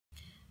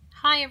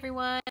Hi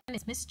everyone,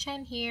 it's Miss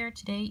Chen here.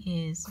 Today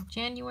is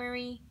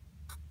January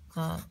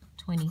the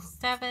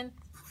 27th,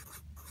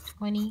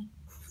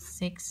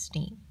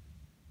 2016.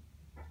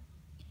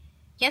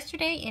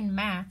 Yesterday in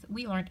math,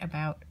 we learned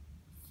about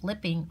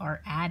flipping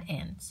our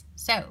addends.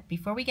 So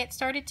before we get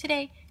started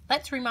today,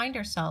 let's remind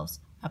ourselves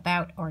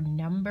about our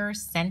number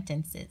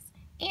sentences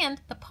and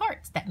the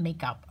parts that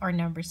make up our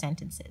number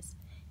sentences.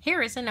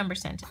 Here is a number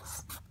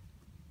sentence.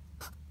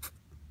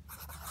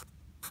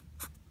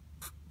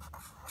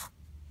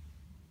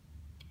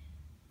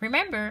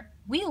 Remember,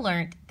 we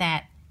learned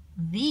that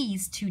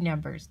these two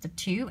numbers, the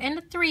 2 and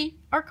the 3,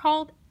 are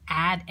called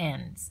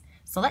addends.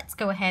 So let's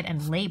go ahead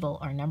and label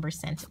our number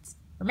sentence.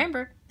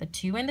 Remember, the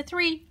 2 and the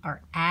 3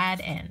 are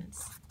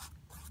addends.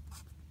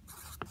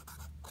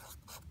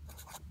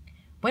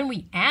 When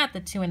we add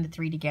the 2 and the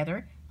 3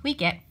 together, we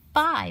get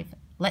 5.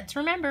 Let's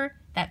remember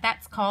that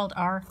that's called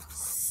our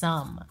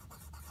sum.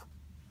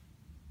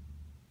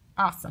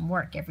 Awesome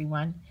work,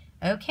 everyone.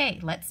 Okay,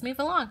 let's move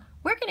along.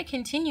 We're going to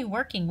continue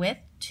working with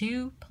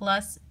 2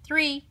 plus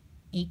 3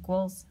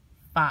 equals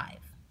 5.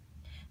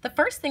 The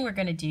first thing we're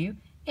going to do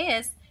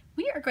is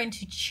we are going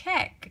to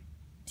check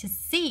to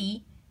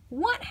see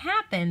what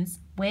happens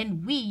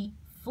when we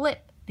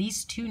flip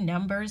these two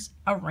numbers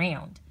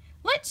around.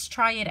 Let's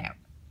try it out.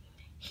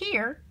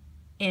 Here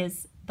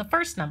is the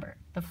first number.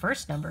 The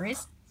first number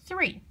is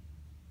 3.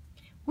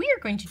 We are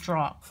going to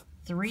draw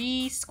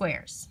 3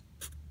 squares.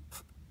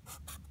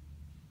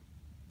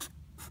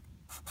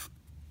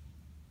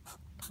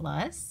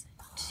 Plus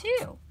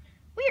 2.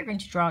 We are going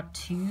to draw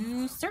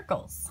 2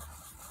 circles.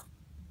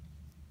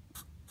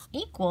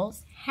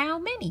 Equals how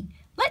many?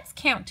 Let's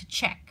count to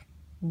check.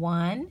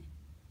 1,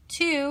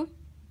 2,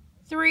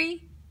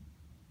 3,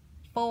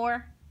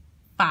 4,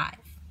 5.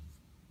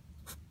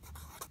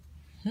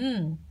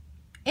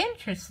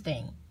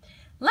 Interesting.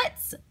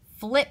 Let's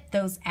flip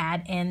those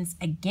addends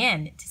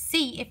again to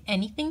see if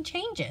anything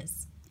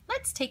changes.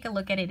 Let's take a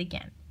look at it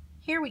again.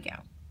 Here we go.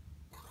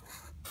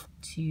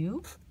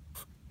 2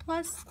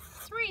 plus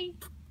 3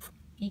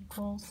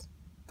 equals,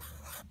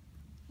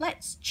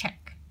 let's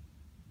check.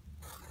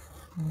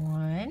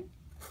 1,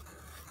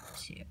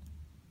 2.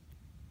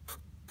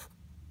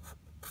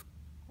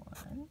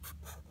 1,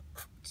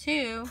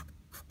 2,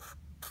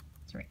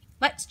 3.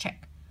 Let's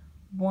check.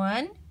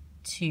 1,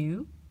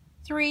 2,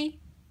 3,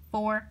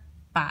 4,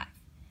 5.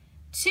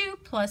 2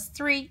 plus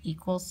 3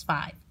 equals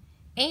 5.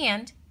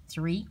 And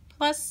 3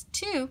 plus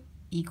 2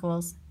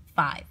 equals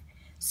 5.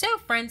 So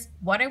friends,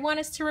 what I want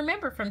us to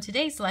remember from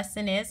today's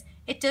lesson is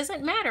it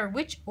doesn't matter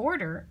which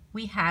order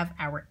we have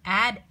our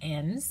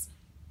addends,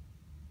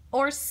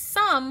 our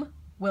sum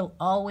will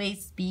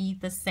always be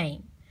the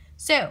same.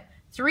 So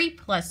 3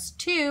 plus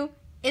 2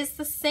 is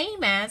the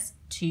same as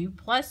 2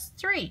 plus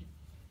 3.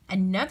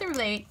 Another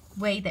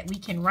way that we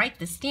can write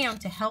this down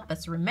to help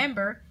us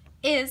remember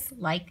is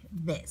like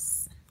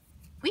this.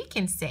 We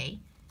can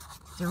say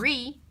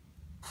 3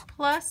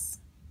 plus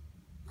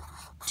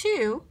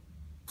 2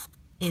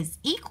 is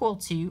equal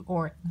to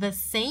or the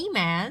same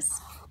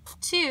as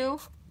 2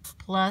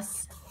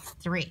 plus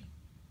 3.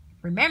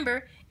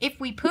 Remember, if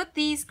we put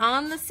these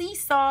on the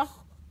seesaw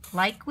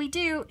like we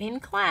do in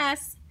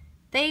class,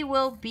 they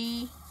will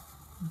be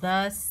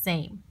the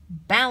same,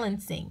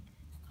 balancing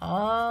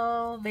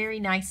all very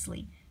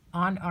nicely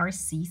on our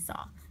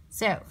seesaw.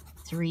 So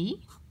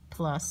 3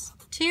 plus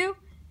 2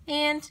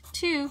 and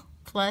 2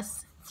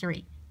 plus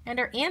 3. And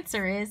our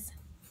answer is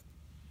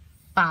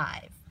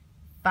 5.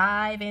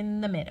 5 in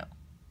the middle.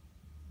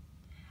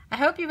 I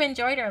hope you've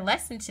enjoyed our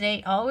lesson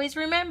today. Always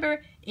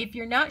remember, if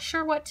you're not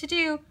sure what to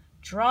do,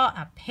 draw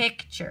a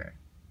picture.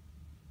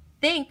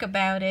 Think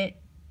about it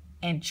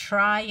and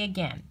try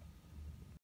again.